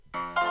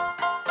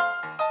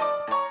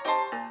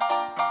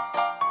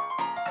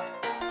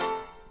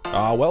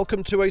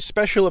Welcome to a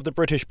special of the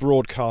British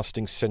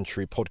Broadcasting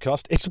Century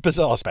podcast. It's a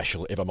bizarre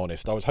special, if I'm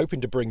honest. I was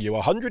hoping to bring you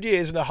 100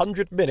 years in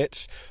 100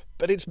 minutes,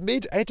 but it's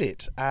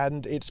mid-edit,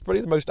 and it's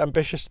probably the most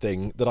ambitious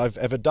thing that I've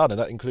ever done, and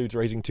that includes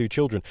raising 2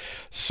 children.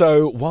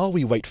 So while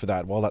we wait for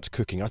that, while that's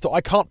cooking, I thought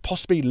I can't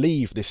possibly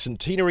leave this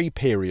centenary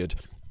period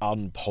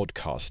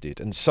unpodcasted.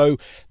 And so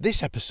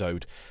this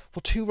episode,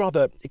 well, 2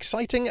 rather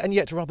exciting and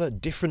yet rather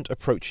different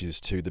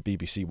approaches to the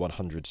BBC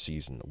 100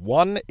 season.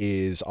 One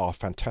is our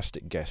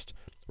fantastic guest,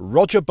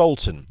 Roger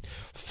Bolton,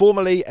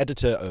 formerly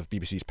editor of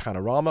BBC's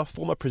Panorama,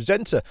 former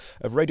presenter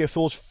of Radio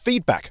 4's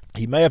Feedback.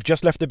 He may have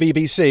just left the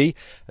BBC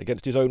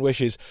against his own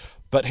wishes,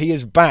 but he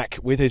is back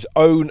with his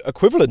own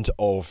equivalent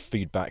of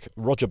Feedback.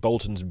 Roger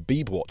Bolton's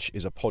Beeb Watch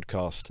is a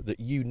podcast that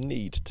you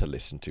need to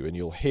listen to, and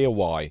you'll hear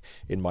why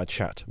in my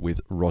chat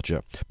with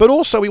Roger. But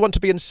also we want to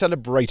be in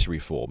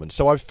celebratory form, and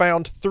so I've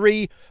found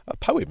 3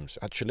 poems,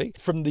 actually,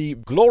 from the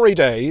glory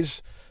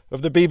days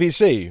of the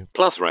BBC.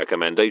 Plus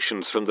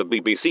recommendations from the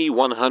BBC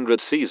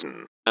 100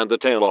 season, and the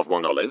tale of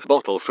one olive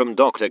bottle from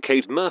Dr.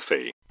 Kate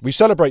Murphy. We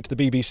celebrate the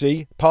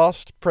BBC,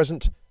 past,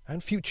 present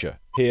and future,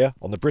 here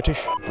on the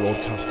British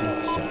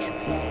Broadcasting Century.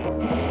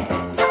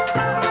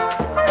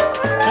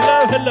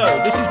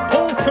 Hello, this is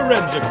Paul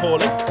Carenza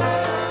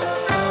calling.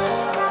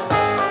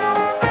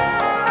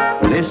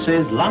 This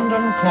is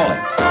London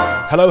calling.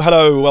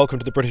 Hello, welcome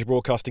to the British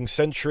Broadcasting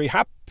Century.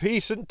 Happy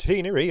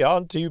centenary,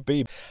 aren't you,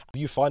 Beeb?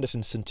 You find us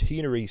in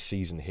centenary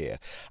season here.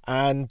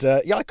 And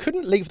I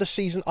couldn't leave the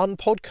season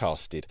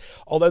unpodcasted,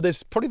 although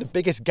there's probably the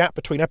biggest gap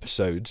between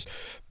episodes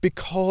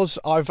because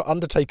I've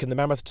undertaken the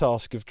mammoth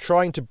task of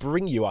trying to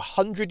bring you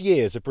 100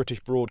 years of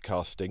British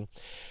broadcasting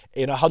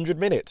in 100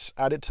 minutes.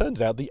 And it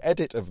turns out the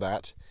edit of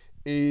that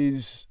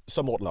is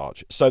somewhat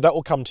large. So that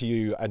will come to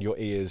you and your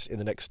ears in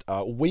the next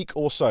week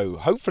or so,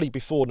 hopefully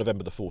before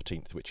November the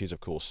 14th, which is, of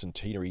course,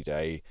 Centenary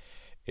Day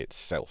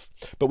itself.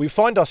 But we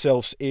find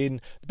ourselves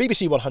in the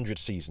BBC 100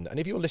 season, and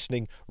if you're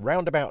listening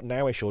roundabout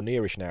nowish or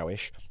nearish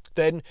nowish,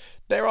 then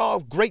there are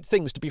great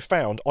things to be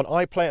found on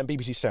iPlayer and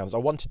BBC Sounds. I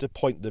wanted to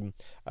point them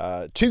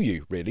to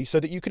you, really,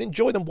 so that you can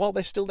enjoy them while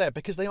they're still there,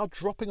 because they are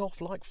dropping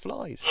off like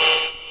flies.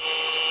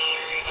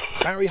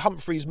 Barry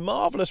Humphrey's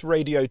marvellous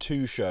Radio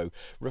 2 show,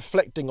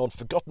 reflecting on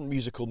forgotten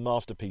musical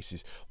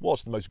masterpieces,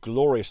 was the most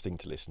glorious thing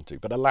to listen to.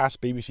 But alas,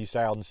 BBC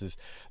Sounds has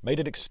made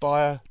it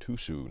expire too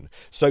soon.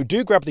 So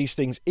do grab these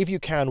things if you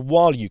can,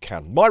 while you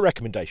can. My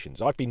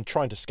recommendations, I've been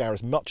trying to scour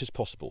as much as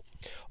possible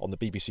on the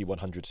BBC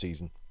 100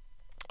 season.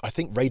 I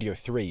think Radio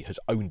 3 has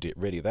owned it,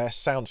 really. Their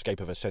soundscape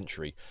of a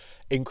century.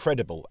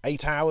 Incredible.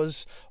 8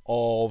 hours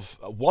of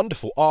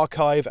wonderful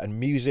archive and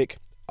music.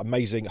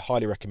 Amazing,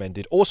 highly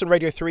recommended. Also on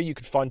Radio 3, you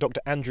can find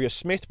Dr. Andrea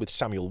Smith with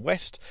Samuel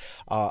West,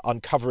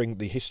 uncovering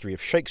the history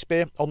of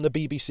Shakespeare on the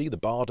BBC, The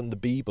Bard and the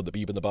Beeb, or The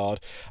Beeb and the Bard.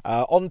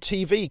 On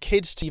TV,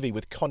 Kids TV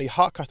with Connie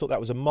Huck. I thought that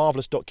was a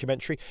marvellous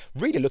documentary,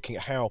 really looking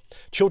at how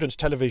children's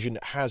television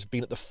has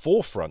been at the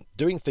forefront,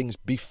 doing things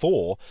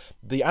before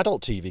the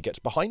adult TV gets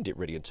behind it,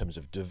 really, in terms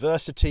of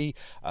diversity.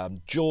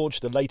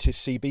 George, the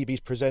latest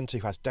CBeebies presenter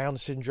who has Down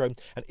syndrome,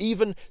 and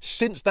even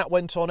since that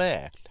went on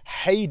air,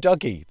 Hey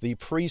Dougie, the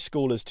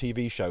preschoolers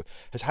TV show,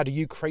 has had a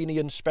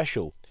Ukrainian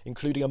special,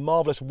 including a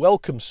marvellous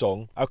welcome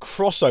song, a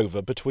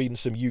crossover between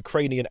some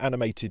Ukrainian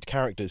animated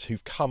characters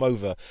who've come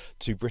over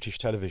to British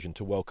television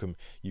to welcome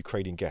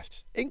Ukrainian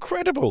guests.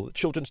 Incredible that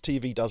children's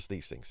TV does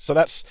these things. So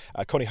that's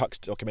Connie Huck's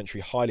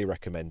documentary, highly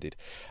recommended.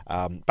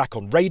 Back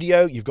on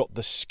radio, you've got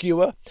The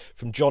Skewer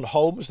from John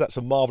Holmes. That's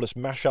a marvellous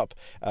mashup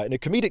in a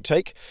comedic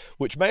take,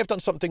 which may have done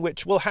something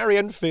which, well, Harry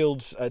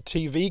Enfield's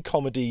TV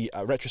comedy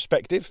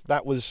retrospective,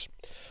 that was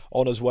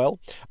on as well.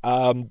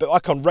 But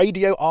back on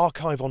radio,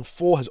 Archive on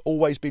 4 has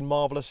always been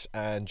marvellous,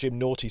 and Jim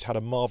Naughty's had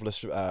a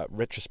marvellous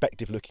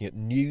retrospective looking at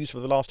news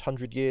for the last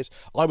 100 years.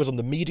 I was on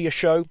the Media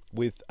Show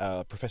with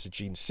Professor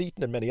Gene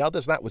Seaton and many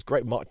others. That was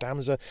great. Mark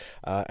Damser,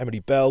 Emily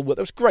Bell. Well, it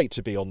was great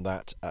to be on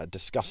that,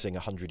 discussing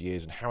 100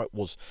 years and how it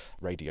was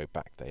radio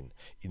back then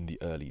in the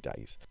early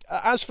days.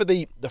 As for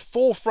the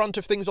forefront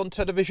of things on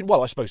television,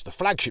 well, I suppose the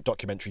flagship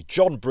documentary,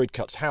 John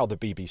Bridcut's How the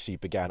BBC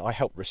Began. I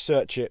helped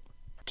research it.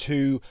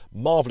 2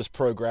 marvellous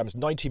programmes,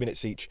 90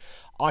 minutes each.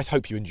 I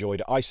hope you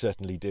enjoyed it. I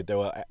certainly did. There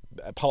were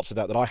parts of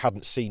that I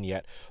hadn't seen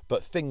yet,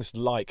 but things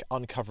like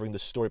uncovering the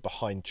story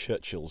behind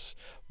Churchill's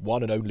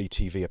one and only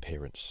TV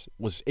appearance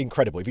was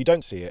incredible. If you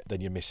don't see it, then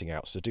you're missing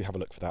out. So do have a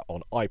look for that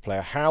on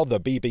iPlayer. How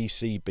the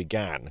BBC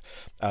Began.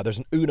 There's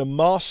an Una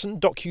Marson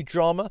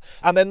docudrama,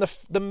 and then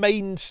the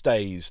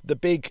mainstays, the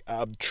big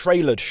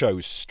trailered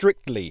shows.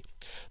 Strictly,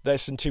 their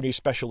centenary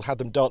special had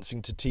them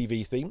dancing to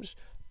TV themes.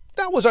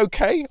 That was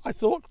okay, I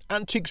thought.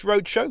 Antiques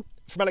Roadshow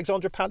from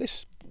Alexandra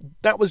Palace.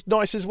 That was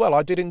nice as well.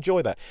 I did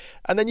enjoy that.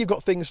 And then you've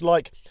got things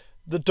like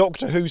the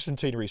Doctor Who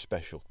Centenary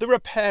Special, the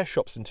Repair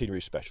Shop Centenary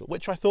Special,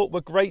 which I thought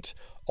were great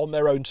on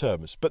their own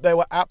terms. But there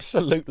were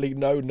absolutely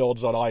no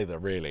nods on either,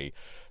 really,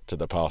 to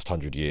the past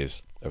 100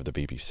 years of the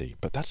BBC.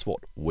 But that's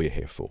what we're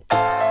here for.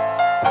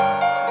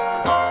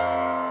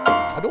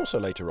 and also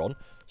later on,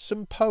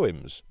 some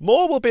poems.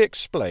 More will be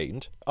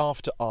explained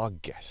after our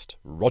guest,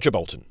 Roger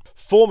Bolton,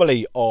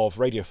 formerly of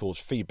Radio 4's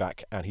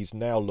Feedback, and he's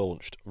now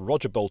launched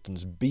Roger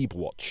Bolton's Beeb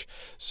Watch.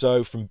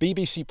 So from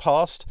BBC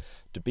Past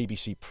to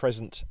BBC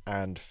Present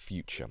and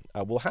Future.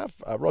 We'll have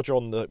Roger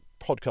on the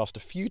podcast a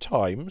few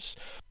times,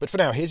 but for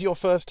now, here's your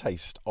first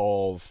taste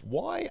of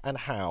why and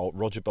how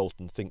Roger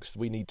Bolton thinks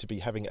we need to be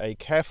having a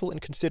careful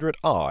and considerate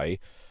eye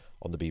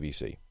on the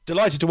BBC.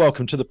 Delighted to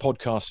welcome to the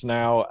podcast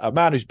now a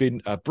man who's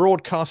been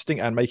broadcasting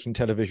and making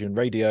television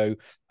radio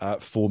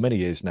for many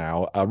years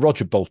now,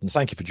 Roger Bolton.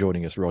 Thank you for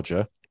joining us,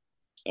 Roger.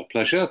 A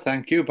pleasure.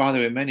 Thank you. By the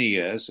way, many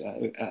years.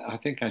 I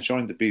think I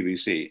joined the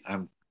BBC.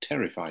 I'm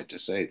terrified to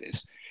say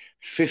this.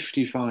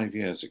 55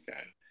 years ago.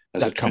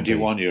 As a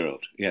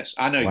 21-year-old, yes,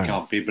 I know. Wow. It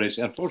can't be, but it's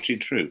unfortunately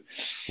true.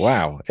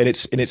 Wow, in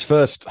its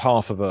first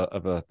half of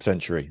a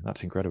century,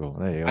 that's incredible.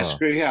 There you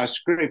are. I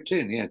scraped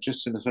in,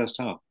 just in the first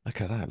half. Look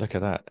at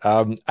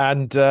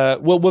that.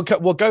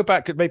 We'll go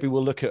back. Maybe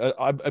we'll look at.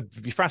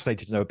 I'd be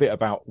fascinated to know a bit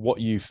about what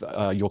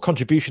your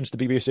contributions to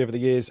the BBC over the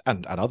years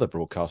and other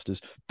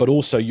broadcasters, but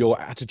also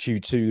your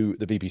attitude to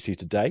the BBC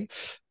today.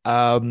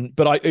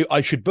 But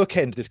I should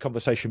bookend this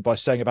conversation by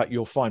saying about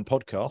your fine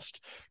podcast,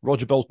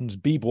 Roger Bolton's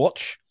Beeb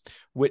Watch,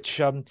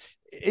 which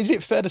is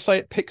it fair to say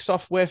it picks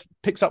up where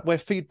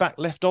feedback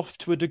left off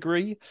to a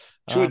degree?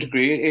 To a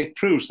degree, it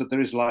proves that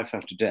there is life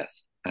after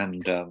death,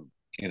 and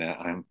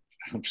I'm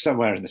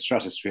somewhere in the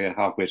stratosphere,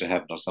 halfway to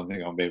heaven or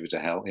something, or maybe to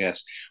hell.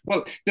 Yes.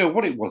 Well, no,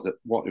 what it was,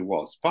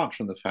 apart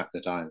from the fact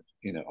that I'm,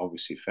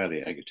 obviously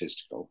fairly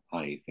egotistical,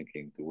 i.e.,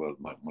 thinking the world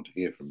might want to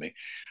hear from me,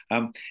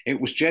 it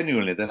was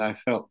genuinely that I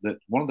felt that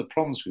one of the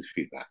problems with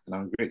feedback, and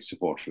I'm a great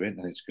supporter of it,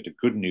 and it's got a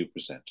good new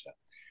presenter,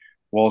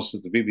 was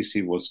that the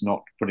BBC was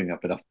not putting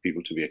up enough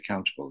people to be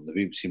accountable, and the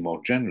BBC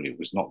more generally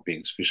was not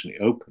being sufficiently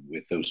open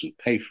with those who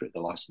pay for it, the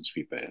licence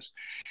fee payers.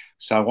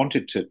 So I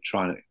wanted to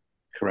try and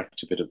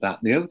correct a bit of that.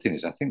 And the other thing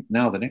is, I think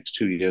now the next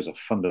 2 years are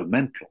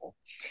fundamental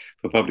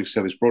for public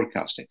service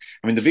broadcasting.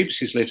 I mean, the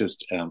BBC's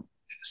latest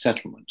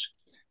settlement,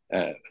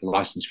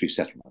 licence fee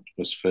settlement,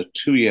 was for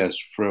 2 years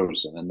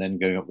frozen and then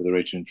going up with the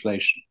rate of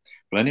inflation.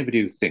 Well,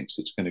 anybody who thinks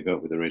it's going to go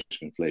up with the rate of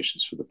inflation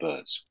is for the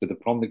birds. With the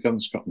problem the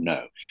government's got,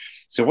 no.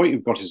 So what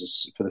you've got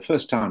is, for the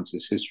first time in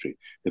its history,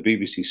 the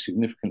BBC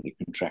significantly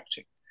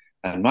contracting.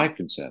 And my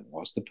concern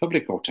was the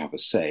public ought to have a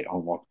say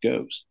on what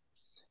goes.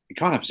 You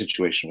can't have a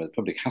situation where the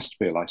public has to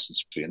pay a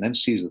licence fee and then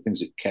sees the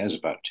things it cares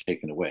about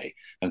taken away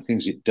and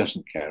things it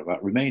doesn't care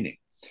about remaining.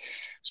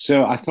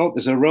 So I thought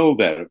there's a role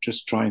there of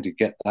just trying to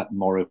get that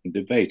more open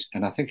debate.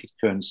 And I think it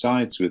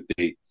coincides with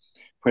the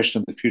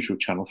question of the future of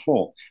Channel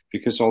 4,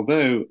 because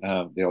although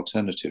the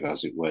alternative,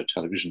 as it were,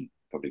 television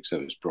public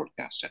service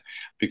broadcaster,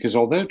 because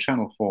although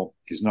Channel 4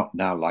 is not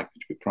now likely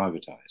to be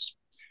privatised,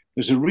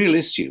 there's a real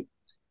issue,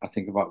 I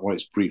think, about what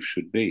its brief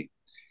should be.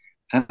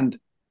 And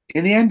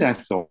in the end, I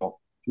thought,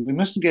 we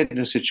mustn't get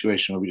into a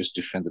situation where we just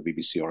defend the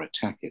BBC or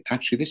attack it.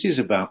 Actually, this is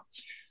about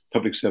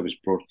public service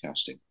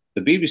broadcasting.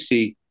 The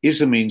BBC is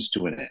a means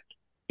to an end.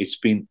 It's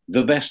been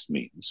the best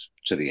means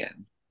to the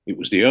end. It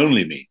was the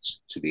only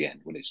means to the end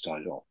when it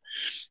started off.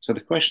 So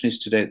the question is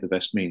today, the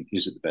best means,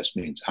 is it the best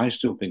means? I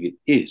still think it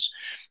is,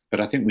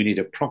 but I think we need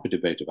a proper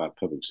debate about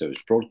public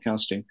service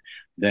broadcasting,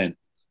 then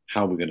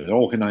how we're going to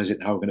organise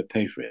it, how we're going to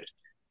pay for it.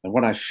 And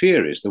what I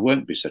fear is there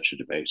won't be such a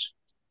debate.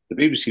 The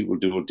BBC will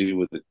deal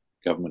with the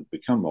government,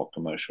 become more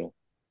commercial.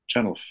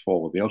 Channel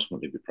 4 will be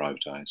ultimately be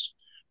privatised.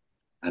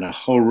 And a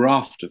whole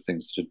raft of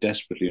things that are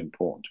desperately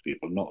important to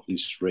people, not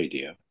least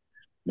radio,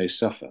 may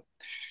suffer.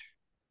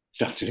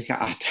 Wow.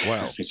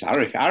 It's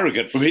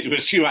arrogant for me to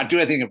assume I'd do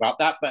anything about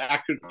that, but I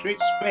could create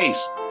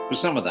space for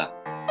some of that.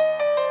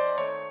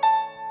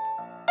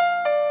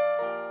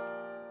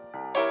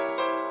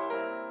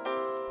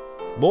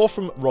 More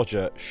from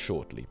Roger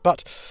shortly,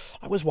 but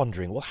I was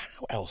wondering, well,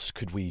 how else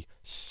could we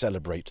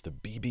celebrate the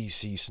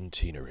BBC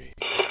centenary?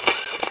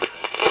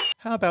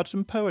 How about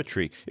some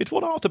poetry? It's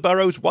what Arthur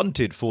Burroughs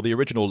wanted for the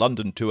original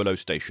London 210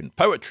 station.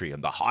 Poetry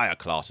and the higher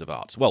class of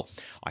arts. Well,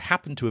 I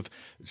happen to have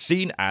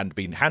seen and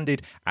been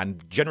handed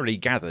and generally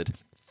gathered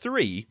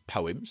 3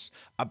 poems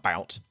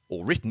about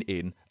or written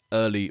in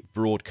early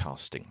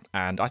broadcasting.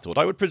 And I thought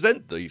I would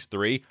present these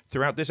 3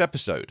 throughout this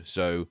episode.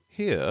 So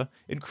here,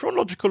 in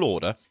chronological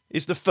order,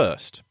 is the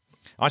first.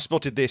 I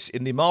spotted this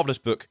in the marvellous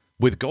book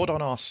With God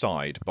on Our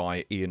Side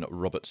by Ian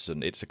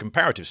Robertson. It's a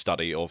comparative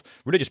study of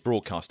religious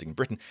broadcasting in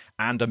Britain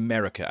and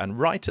America. And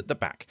right at the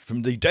back,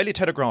 from the Daily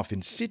Telegraph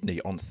in Sydney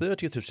on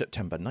 30th of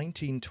September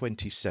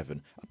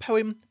 1927, a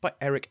poem by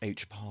Eric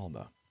H.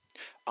 Palmer.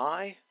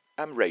 I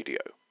am radio.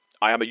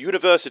 I am a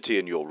university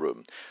in your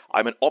room. I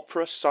am an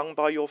opera sung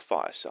by your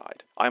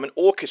fireside. I am an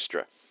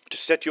orchestra to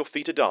set your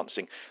feet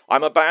a-dancing. I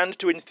am a band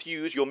to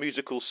enthuse your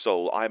musical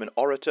soul. I am an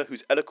orator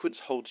whose eloquence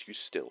holds you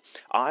still.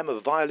 I am a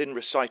violin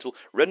recital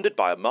rendered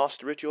by a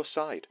master at your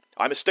side.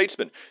 I'm a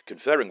statesman,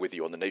 conferring with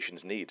you on the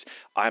nation's needs.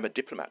 I am a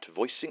diplomat,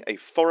 voicing a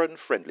foreign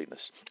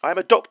friendliness. I am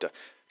a doctor,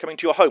 coming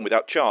to your home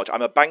without charge.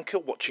 I'm a banker,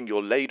 watching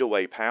your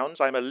laid-away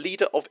pounds. I'm a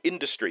leader of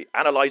industry,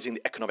 analysing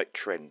the economic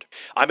trend.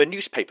 I'm a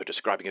newspaper,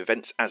 describing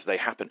events as they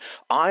happen.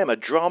 I am a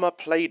drama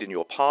played in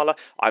your parlour.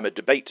 I'm a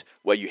debate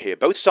where you hear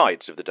both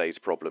sides of the day's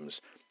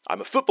problems. I'm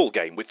a football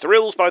game with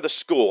thrills by the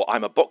score.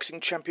 I'm a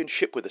boxing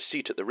championship with a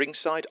seat at the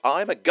ringside.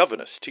 I'm a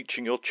governess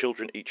teaching your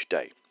children each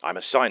day. I'm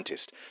a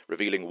scientist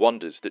revealing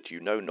wonders that you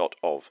know not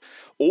of.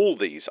 All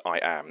these I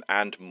am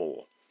and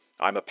more.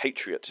 I'm a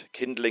patriot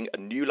kindling a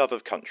new love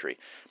of country.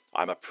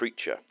 I'm a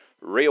preacher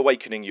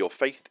reawakening your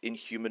faith in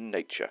human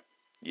nature.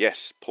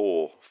 Yes,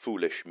 poor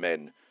foolish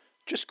men,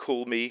 just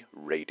call me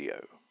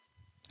Radio.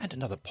 And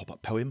another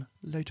pop-up poem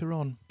later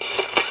on.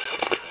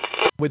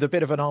 With a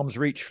bit of an arm's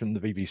reach from the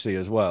BBC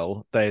as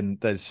well, then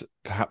there's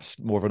perhaps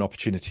more of an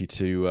opportunity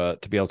to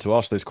be able to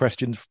ask those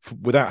questions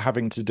without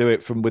having to do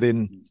it from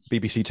within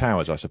BBC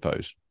Towers, I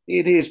suppose.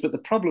 It is, but the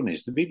problem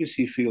is the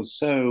BBC feels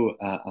so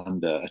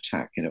under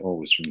attack,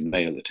 always from the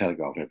Mail, the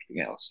Telegraph,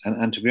 everything else.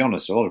 And to be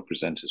honest, a lot of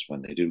presenters,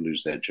 when they do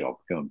lose their job,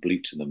 go and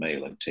bleat to the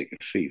Mail and take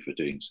a fee for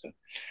doing so.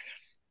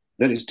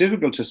 That it's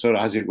difficult to sort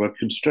of, as it were,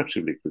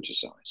 constructively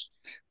criticise.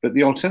 But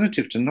the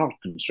alternative to not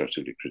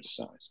constructively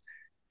criticise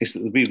is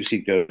that the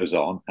BBC goes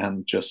on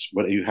and just,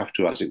 well, you have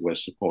to, as it were,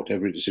 support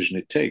every decision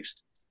it takes.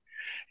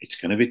 It's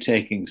going to be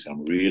taking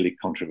some really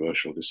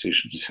controversial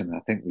decisions, and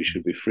I think we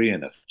should be free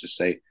enough to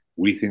say,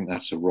 we think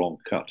that's a wrong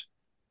cut.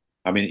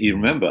 I mean, you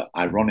remember,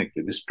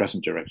 ironically, this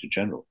present Director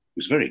General,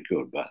 who's very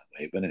good, by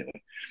the way, but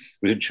anyway,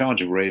 was in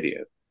charge of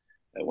radio,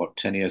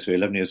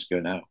 11 years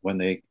ago now, when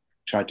they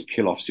tried to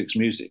kill off Six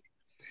Music.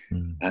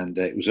 And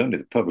it was only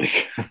the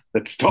public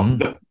that stopped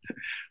them.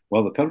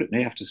 Well, the public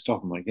may have to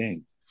stop them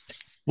again.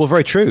 Well,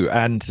 very true.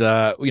 And,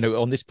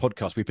 on this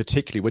podcast,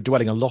 we're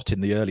dwelling a lot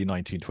in the early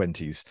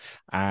 1920s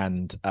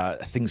and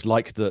things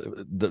like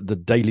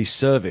the daily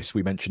service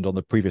we mentioned on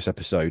the previous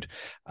episode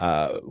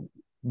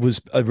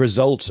was a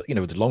result,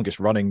 the longest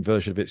running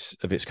version of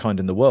its kind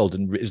in the world,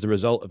 and is the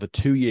result of a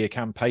 2-year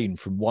campaign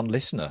from one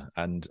listener.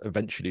 And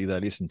eventually they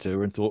listened to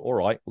her and thought, all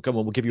right, well, come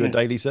on, we'll give you a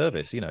daily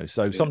service,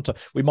 So sometimes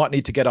we might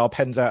need to get our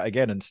pens out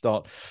again and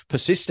start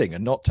persisting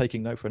and not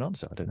taking no for an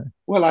answer. I don't know.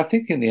 Well, I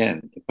think in the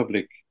end, the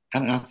public,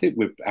 and I think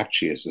we're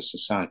actually, as a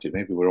society,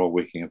 maybe we're all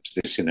waking up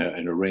to this in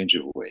a range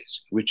of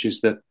ways, which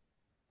is that,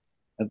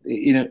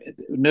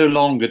 no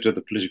longer do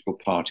the political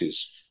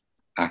parties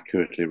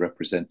accurately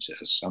represent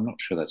us. I'm not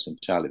sure that's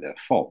entirely their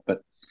fault,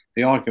 but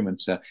the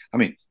arguments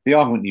the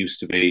argument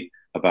used to be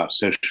about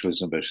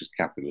socialism versus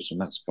capitalism.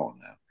 That's gone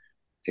now.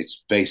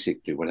 It's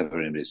basically, whatever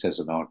anybody says,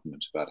 an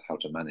argument about how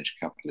to manage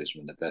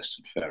capitalism in the best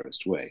and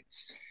fairest way.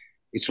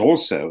 It's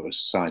also a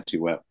society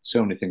where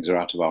so many things are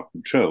out of our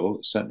control,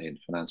 certainly in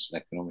finance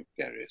and economic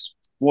areas.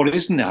 What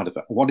isn't out of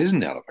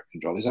our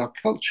control is our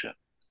culture.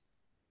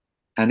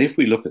 And if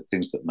we look at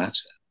things that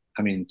matter,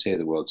 say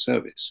the World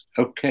Service,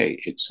 okay,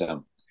 it's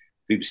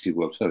BBC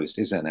World Service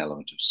is an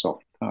element of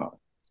soft power.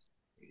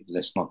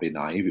 Let's not be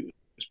naive. It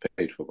was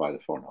paid for by the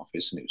Foreign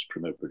Office and it was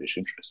promote British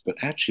interests. But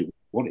actually,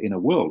 what in a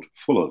world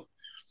full of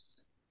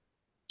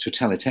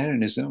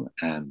totalitarianism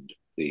and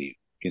the,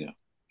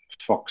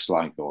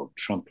 Fox-like or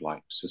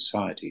Trump-like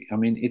society,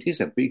 it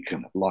is a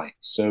beacon of light.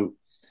 So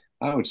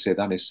I would say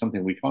that is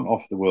something we can't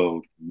offer the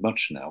world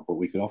much now, but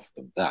we can offer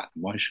them that.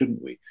 Why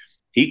shouldn't we?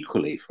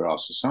 Equally for our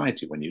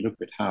society, when you look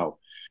at how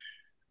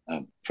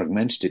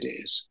fragmented it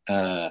is,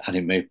 and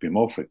it may be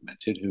more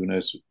fragmented, who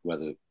knows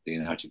whether the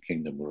United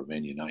Kingdom will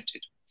remain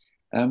united.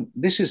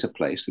 This is a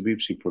place, the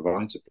BBC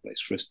provides a place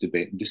for us to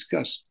debate and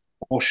discuss,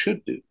 or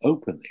should do,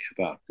 openly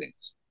about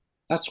things.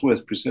 That's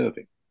worth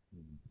preserving.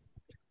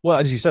 Well,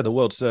 as you said, the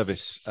World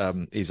Service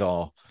is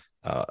our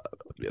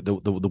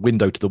the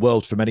window to the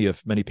world for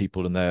many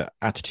people and their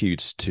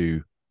attitudes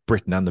to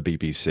Britain and the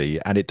BBC,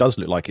 and it does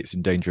look like it's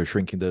in danger of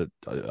shrinking.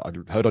 I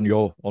heard on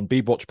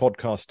BeBwatch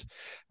podcast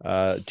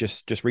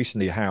just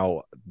recently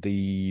how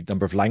the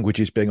number of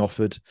languages being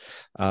offered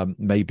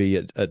may be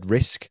at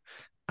risk.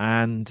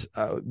 And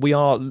are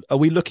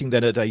we looking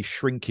then at a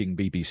shrinking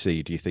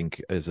BBC, do you think,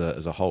 as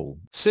a whole?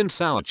 Since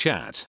our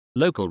chat,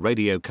 local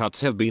radio cuts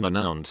have been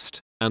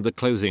announced, and the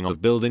closing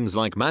of buildings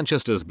like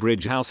Manchester's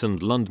Bridge House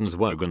and London's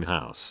Wogan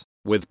House,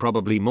 with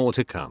probably more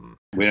to come.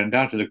 We're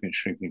undoubtedly looking at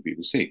shrinking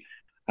BBC.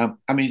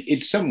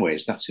 In some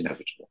ways, that's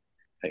inevitable.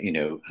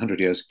 100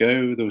 years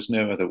ago, there was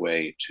no other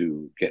way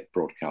to get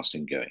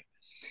broadcasting going.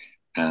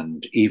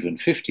 And even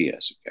 50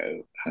 years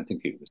ago, I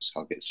think it was,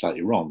 I'll get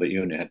slightly wrong, but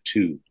you only had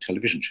 2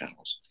 television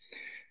channels.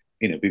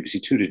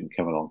 BBC 2 didn't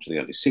come along to the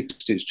early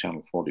 60s,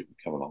 Channel 4 didn't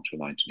come along to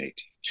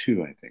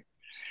 1982, I think.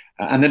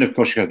 And then, of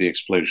course, you have the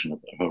explosion of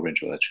a whole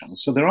range of other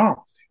channels. So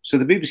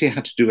the BBC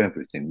had to do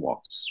everything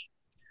once.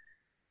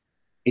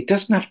 It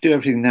doesn't have to do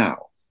everything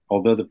now,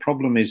 although the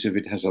problem is if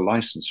it has a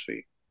license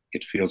fee,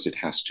 it feels it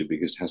has to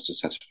because it has to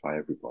satisfy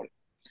everybody.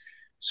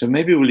 So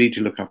maybe we'll need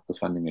to look up the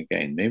funding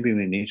again. Maybe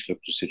we need to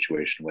look at a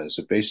situation where there's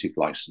a basic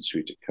license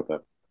fee to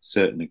cover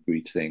certain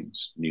agreed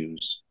things,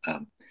 news,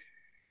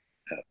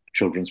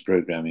 children's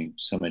programming,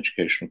 some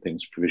educational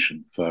things,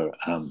 provision for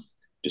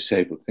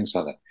disabled, things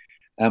like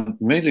that.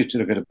 Mainly to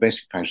look at a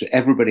basic package that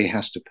everybody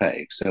has to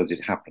pay so that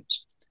it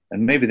happens.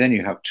 And maybe then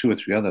you have 2 or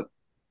 3 other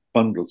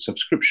bundled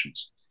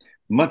subscriptions,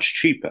 much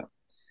cheaper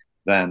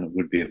than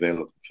would be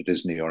available for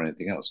Disney or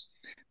anything else.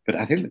 But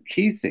I think the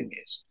key thing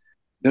is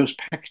those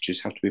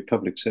packages have to be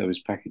public service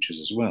packages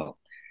as well.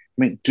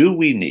 I mean, do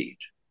we need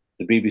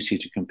the BBC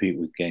to compete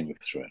with Game of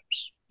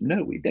Thrones?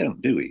 No, we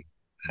don't, do we?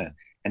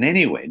 And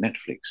anyway,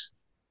 Netflix,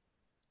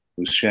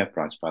 whose share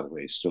price, by the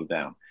way, is still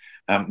down,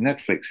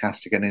 Netflix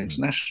has to get an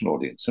international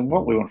audience. And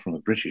what we want from a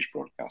British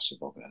broadcasting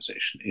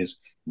organisation is,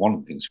 one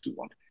of the things we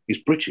want is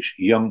British,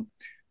 young,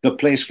 the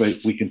place where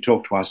we can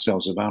talk to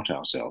ourselves about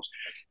ourselves,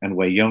 and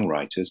where young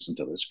writers and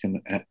others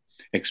can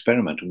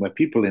experiment, and where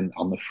people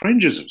on the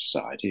fringes of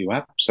society who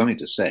have something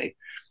to say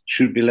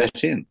should be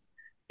let in.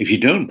 If you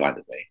don't, by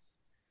the way,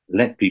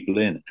 let people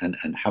in and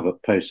have a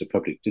place of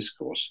public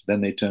discourse,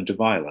 then they turn to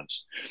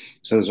violence.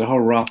 So there's a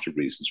whole raft of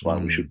reasons why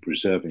we should be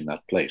preserving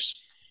that place.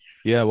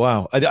 Yeah,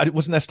 wow. I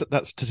wasn't there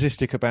that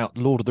statistic about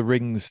Lord of the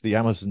Rings, the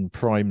Amazon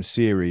Prime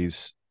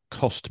series,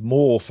 cost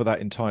more for that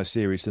entire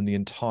series than the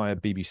entire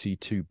BBC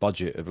Two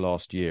budget of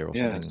last year or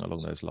something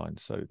along those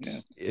lines. So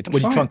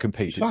when you try and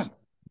compete, it's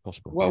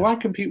impossible. Well, why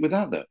compete with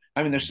that, though?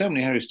 I mean, there's so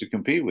many areas to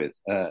compete with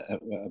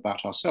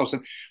about ourselves.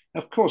 And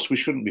of course, we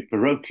shouldn't be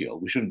parochial.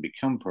 We shouldn't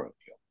become parochial.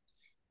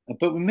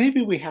 But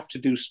maybe we have to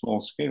do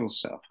small-scale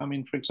stuff. I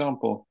mean, for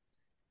example,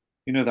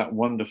 you know that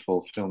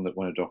wonderful film that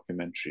won a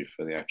documentary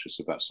for the actress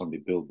about so many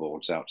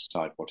billboards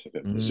outside,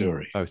 whatever,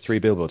 Missouri. Oh, 3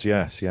 billboards,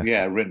 yes, yeah.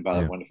 Yeah, written by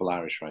that wonderful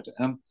Irish writer.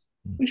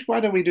 Why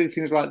don't we do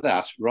things like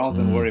that rather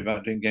than worry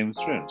about doing Game of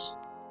Thrones?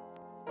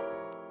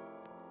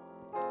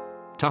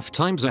 Tough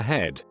times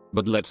ahead,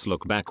 but let's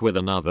look back with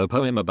another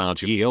poem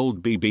about ye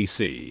old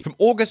BBC. From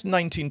August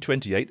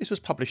 1928, this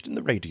was published in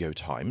the Radio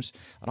Times,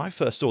 and I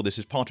first saw this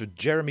as part of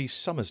Jeremy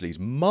Summersley's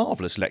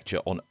marvellous lecture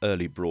on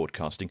early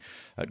broadcasting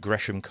at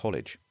Gresham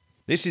College.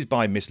 This is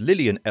by Miss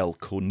Lillian L.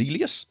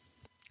 Cornelius,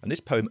 and this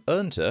poem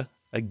earned her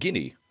a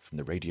guinea from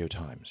the Radio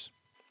Times.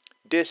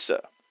 Dear Sir,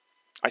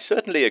 I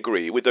certainly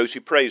agree with those who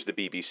praise the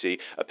BBC.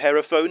 A pair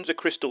of phones, a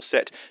crystal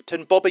set,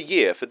 10 bob a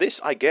year. For this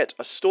I get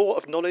a store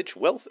of knowledge,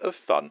 wealth of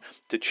fun,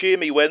 to cheer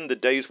me when the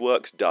day's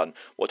work's done.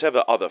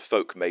 Whatever other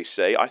folk may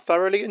say, I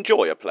thoroughly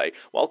enjoy a play,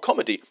 while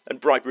comedy and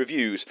bright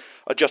reviews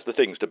are just the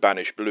things to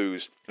banish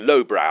blues.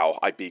 Lowbrow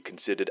I'd be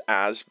considered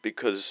as,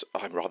 because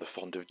I'm rather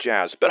fond of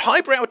jazz. But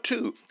highbrow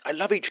too, I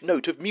love each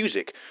note of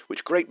music,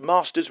 which great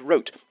masters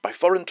wrote. By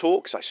foreign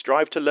talks I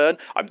strive to learn.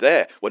 I'm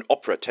there when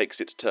opera takes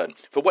its turn.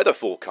 For weather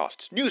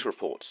forecasts, news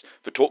reports,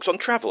 for talks on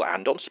travel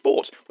and on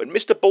sport, when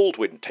Mr.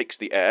 Baldwin takes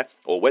the air,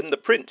 or when the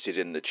Prince is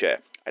in the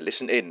chair. I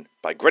listen in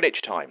by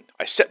Greenwich time.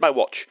 I set my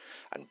watch,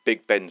 and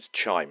Big Ben's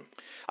chime.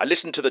 I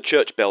listen to the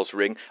church bells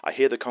ring, I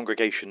hear the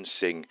congregation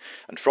sing,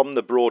 and from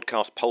the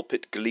broadcast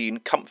pulpit glean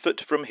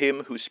comfort from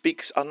him who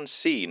speaks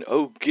unseen.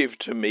 Oh, give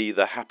to me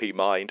the happy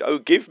mind, oh,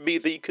 give me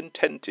the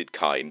contented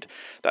kind,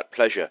 that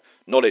pleasure,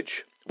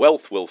 knowledge,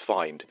 wealth will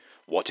find,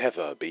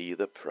 whatever be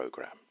the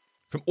programme.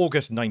 From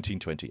August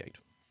 1928.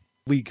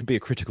 We can be a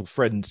critical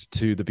friend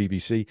to the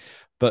BBC,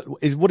 but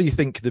what do you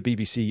think the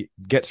BBC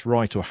gets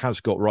right or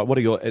has got right?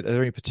 Are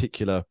there any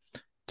particular,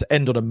 to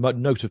end on a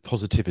note of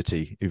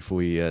positivity, if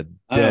we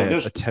dare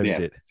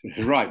attempt it?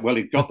 Right. Well,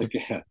 it got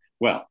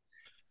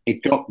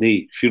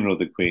the funeral of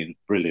the Queen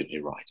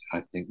brilliantly right.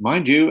 I think,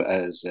 mind you,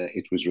 as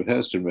it was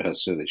rehearsed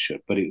so they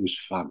should, but it was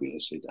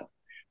fabulously done.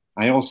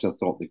 I also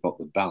thought they got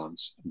the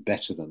balance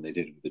better than they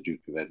did with the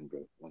Duke of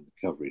Edinburgh when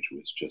the coverage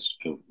was just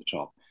over the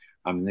top.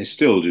 I mean, they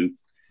still do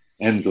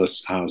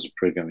endless hours of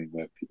programming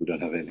where people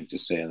don't have anything to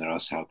say and they're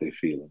asked how they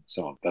feel and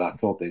so on. But I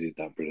thought they did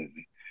that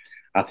brilliantly.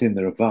 I think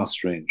there are a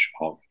vast range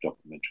of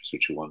documentaries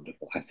which are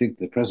wonderful. I think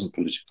the present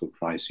political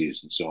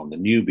crises and so on, the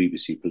new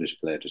BBC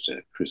political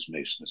editor, Chris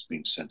Mason, has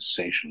been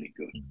sensationally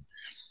good,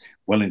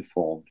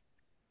 well-informed,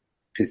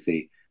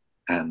 pithy,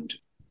 and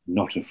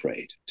not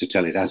afraid to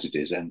tell it as it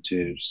is and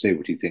to say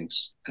what he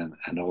thinks, and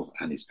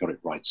he's got it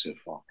right so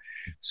far.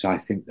 So I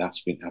think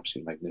that's been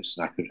absolutely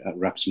magnificent. I could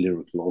perhaps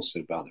lyrical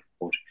also about the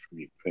reporting from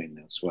Ukraine and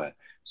elsewhere.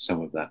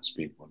 Some of that's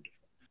been wonderful.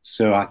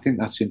 So I think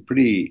that's in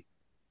pretty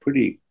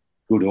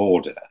good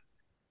order.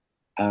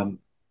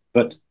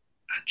 But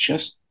I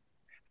just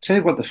tell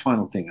you what the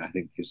final thing I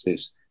think is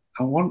this.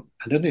 I don't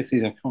know if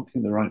I can't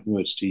think the right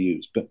words to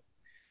use, but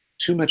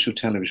too much of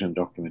television and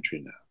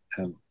documentary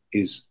now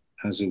is,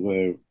 as it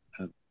were,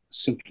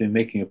 simply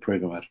making a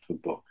program out of a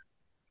book,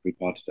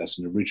 regarded as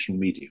an original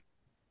medium.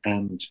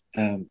 And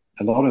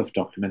a lot of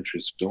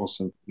documentaries are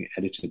also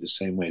edited the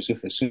same way, as if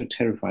they're so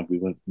terrified we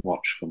won't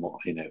watch for more.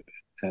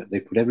 They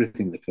put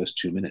everything in the first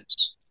 2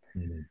 minutes.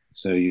 Mm-hmm.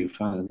 So you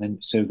find,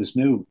 so there's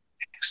no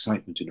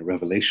excitement in a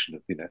revelation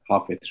of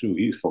halfway through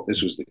you thought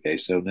this was the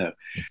case, so no.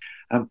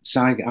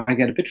 So I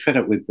get a bit fed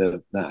up with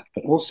that,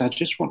 but also I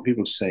just want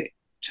people to say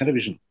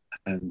television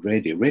and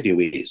radio. Radio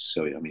is,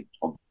 so I mean,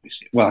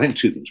 obviously, well, I think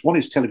 2 things. One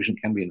is television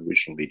can be an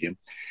original medium.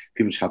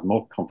 People should have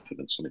more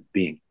confidence on it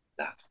being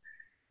that,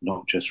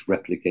 not just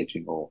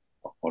replicating or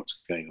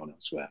what's going on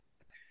elsewhere.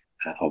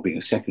 or being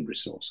a secondary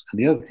source. And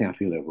the other thing I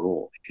feel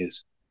overall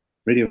is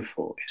Radio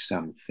 4 is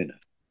sounding thinner.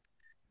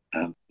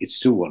 It's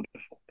still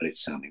wonderful, but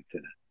it's sounding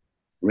thinner.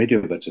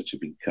 Radio budgets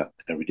have been cut.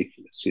 They're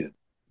ridiculous.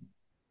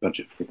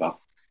 Budget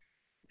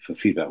for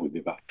feedback would be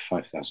about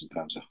 £5,000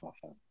 a half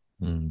hour.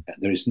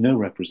 There is no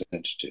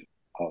representative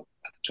at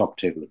the top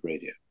table of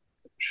radio.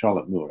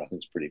 Charlotte Moore, I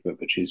think, is pretty good,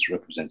 but she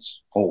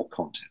represents all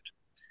content.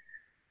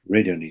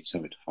 Radio needs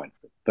something to fight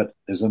for. But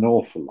there's an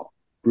awful lot,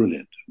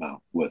 brilliant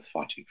amount worth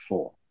fighting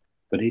for.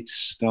 But it's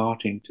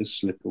starting to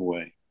slip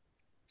away.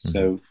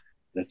 So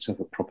let's have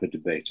a proper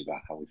debate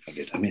about how we fund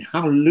it. I mean,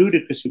 how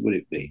ludicrous would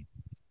it be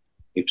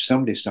if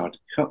somebody started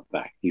to cut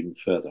back even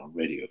further on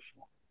Radio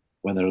 4,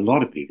 when there are a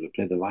lot of people who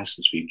pay the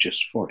license fee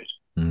just for it.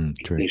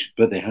 True.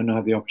 But they don't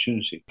have the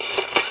opportunity.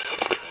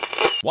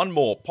 One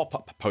more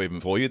pop-up poem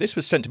for you. This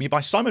was sent to me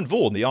by Simon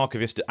Vaughan, the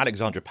archivist at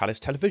Alexandra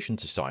Palace Television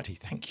Society.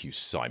 Thank you,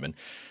 Simon.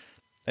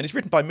 And it's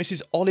written by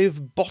Mrs.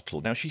 Olive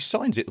Bottle. Now, she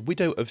signs it,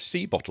 widow of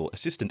C. Bottle,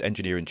 assistant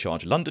engineer in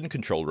charge, London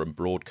Control Room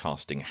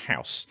Broadcasting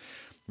House.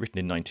 Written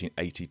in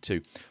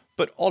 1982.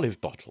 But Olive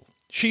Bottle,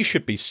 she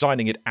should be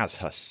signing it as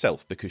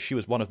herself, because she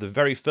was one of the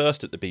very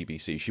first at the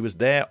BBC. She was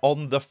there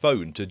on the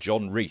phone to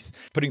John Reith,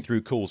 putting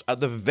through calls at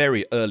the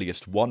very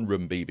earliest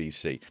one-room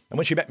BBC. And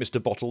when she met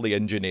Mr. Bottle, the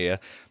engineer,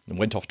 and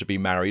went off to be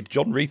married,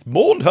 John Reith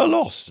mourned her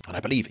loss, and I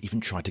believe even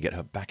tried to get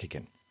her back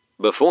again.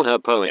 Before her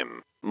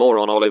poem, more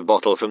on Olive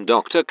Bottle from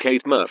Dr.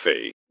 Kate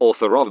Murphy,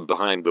 author of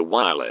Behind the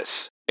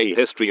Wireless, A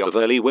History of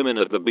Early Women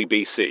at the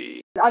BBC.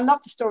 I love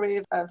the story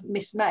of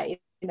Miss May,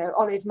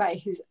 Olive May,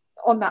 who's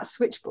on that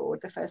switchboard,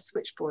 the first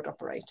switchboard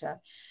operator.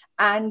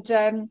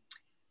 And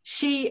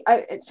she,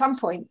 at some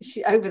point,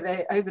 over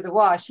the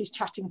wire, she's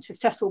chatting to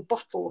Cecil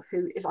Bottle,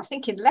 who is, I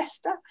think, in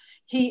Leicester.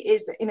 He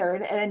is,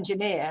 an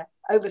engineer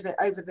over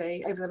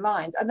the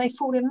lines, and they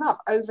fall in love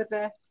over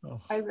the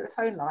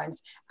phone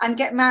lines and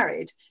get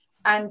married.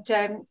 And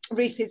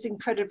Reith is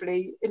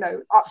incredibly,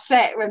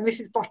 upset when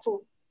Mrs.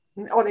 Bottle,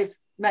 Olive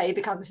May,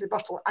 becomes Mrs.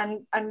 Bottle,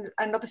 and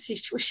obviously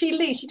she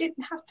leaves. She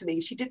didn't have to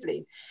leave. She did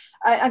leave,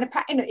 and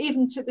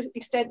even to the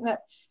extent that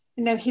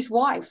Reith's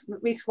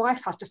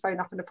wife has to phone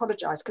up and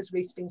apologise because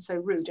Reith's been so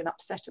rude and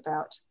upset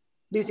about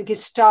losing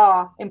his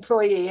star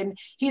employee. And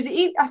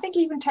I think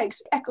he even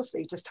takes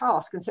Ecclesfield to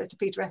task and says to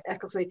Peter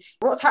Ecclesfield,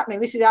 "What's happening?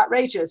 This is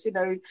outrageous.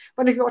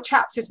 One of your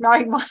chaps is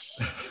marrying my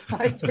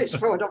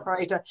switchboard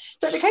operator."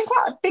 So it became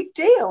quite a big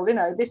deal.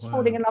 This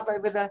falling in love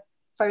over the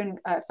phone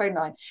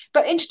line.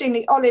 But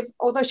interestingly, Olive,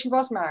 although she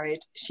was married,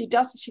 she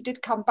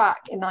did come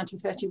back in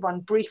 1931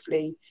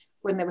 briefly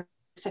when they were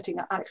setting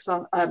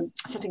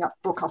up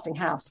Broadcasting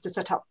House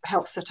to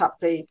help set up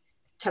the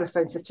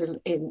telephone system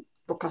in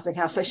Broadcasting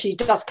House. So she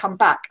does come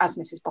back as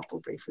Mrs. Bottle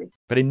briefly.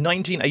 But in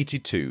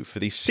 1982, for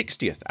the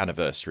 60th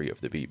anniversary of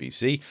the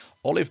BBC,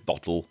 Olive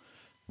Bottle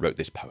wrote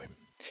this poem.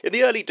 In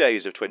the early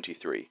days of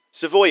 23,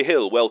 Savoy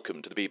Hill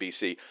welcomed to the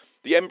BBC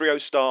the embryo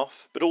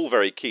staff, but all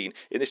very keen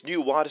in this new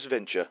wireless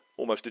venture,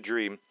 almost a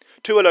dream.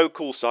 2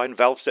 call sign,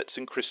 valve sets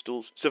and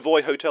crystals,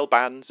 Savoy Hotel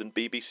bands and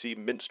BBC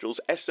minstrels,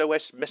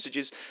 SOS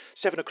messages,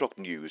 7 o'clock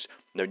news.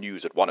 No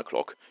news at 1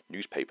 o'clock,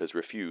 newspapers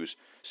refuse.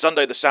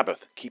 Sunday the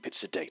Sabbath, keep it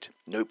sedate.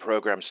 No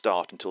programme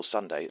start until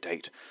Sunday at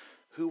 8.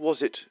 Who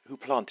was it who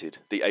planted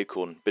the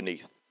acorn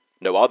beneath?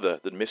 No other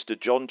than Mr.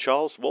 John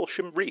Charles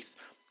Walsham Reith.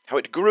 How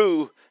it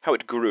grew,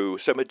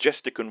 so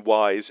majestic and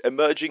wise,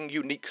 emerging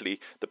uniquely,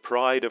 the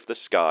pride of the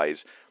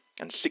skies.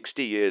 And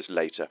 60 years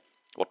later,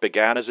 what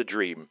began as a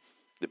dream,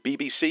 the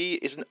BBC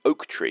is an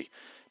oak tree,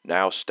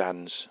 now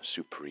stands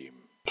supreme.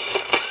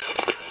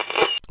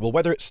 Well,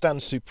 whether it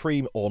stands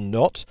supreme or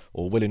not,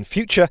 or will in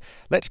future,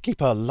 let's keep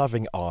a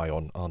loving eye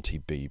on Auntie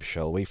Beeb,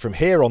 shall we? From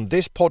here on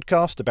this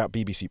podcast about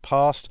BBC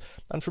Past,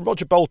 and from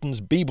Roger Bolton's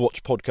Beeb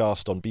Watch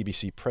podcast on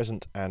BBC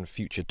Present and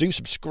Future. Do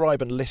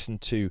subscribe and listen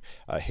to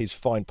his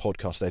fine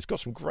podcast there. He's got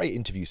some great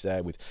interviews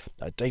there with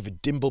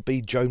David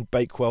Dimbleby, Joan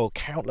Bakewell,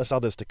 countless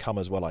others to come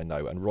as well, I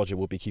know. And Roger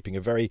will be keeping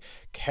a very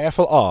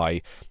careful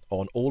eye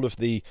on all of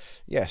the,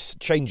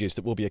 changes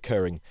that will be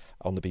occurring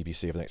on the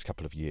BBC over the next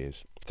couple of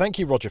years. Thank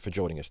you, Roger, for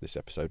joining us this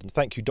episode, and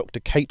thank you,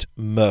 Dr. Kate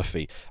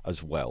Murphy,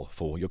 as well,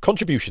 for your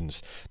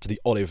contributions to the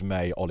Olive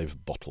May,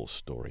 Olive Bottle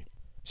story.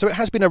 So it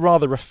has been a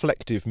rather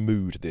reflective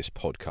mood, this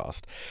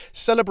podcast.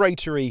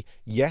 Celebratory,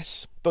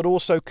 yes, but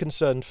also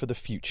concerned for the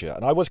future.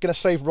 And I was going to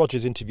save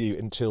Roger's interview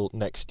until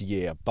next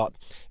year, but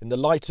in the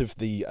light of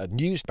the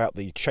news about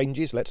the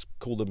changes, let's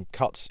call them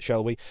cuts,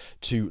 shall we,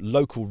 to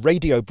local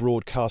radio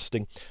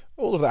broadcasting,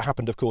 all of that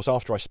happened, of course,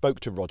 after I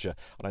spoke to Roger,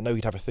 and I know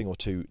he'd have a thing or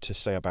two to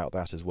say about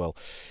that as well.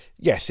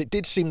 Yes, it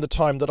did seem the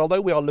time that although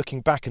we are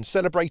looking back and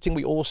celebrating,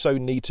 we also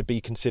need to be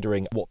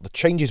considering what the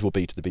changes will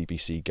be to the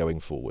BBC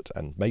going forward,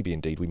 and maybe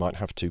indeed we might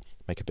have to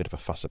make a bit of a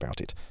fuss about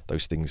it,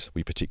 those things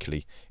we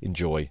particularly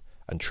enjoy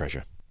and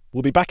treasure.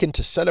 We'll be back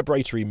into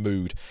celebratory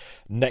mood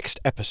next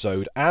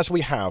episode as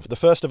we have the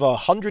first of our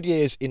 100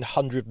 Years in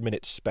 100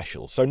 Minutes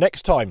special. So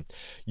next time,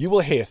 you will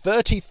hear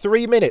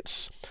 33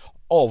 minutes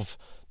of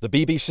the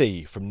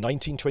BBC from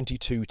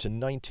 1922 to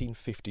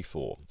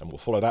 1954, and we'll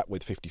follow that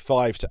with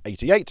 55 to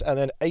 88 and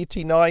then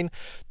 89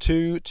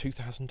 to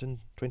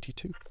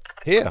 2022.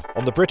 here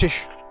on the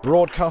British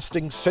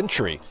Broadcasting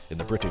Century in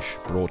the British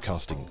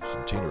Broadcasting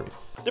Centenary.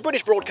 The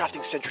British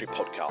Broadcasting Century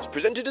podcast,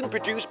 presented and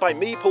produced by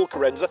me, Paul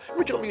Carenza.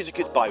 Original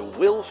music is by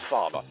Will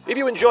Farmer. If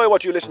you enjoy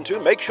what you listen to,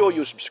 make sure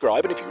you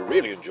subscribe, and if you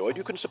really enjoyed,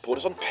 you can support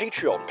us on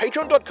Patreon.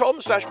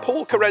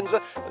 Patreon.com/Paul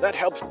Carenza, and that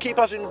helps keep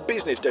us in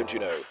business, don't you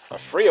know? A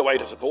freer way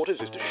to support us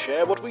is to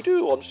share what we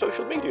do on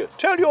social media.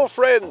 Tell your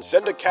friends,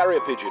 send a carrier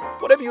pigeon.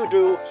 Whatever you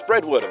do,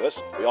 spread word of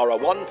us. We are a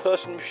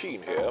one-person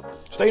machine here.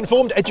 Stay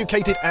informed,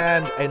 educated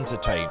and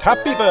entertained.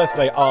 Happy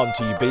birthday,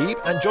 Auntie Beeb,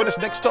 and join us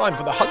next time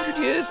for the 100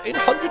 Years in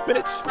 100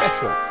 Minutes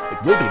special.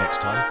 It will be next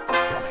time,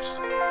 promise.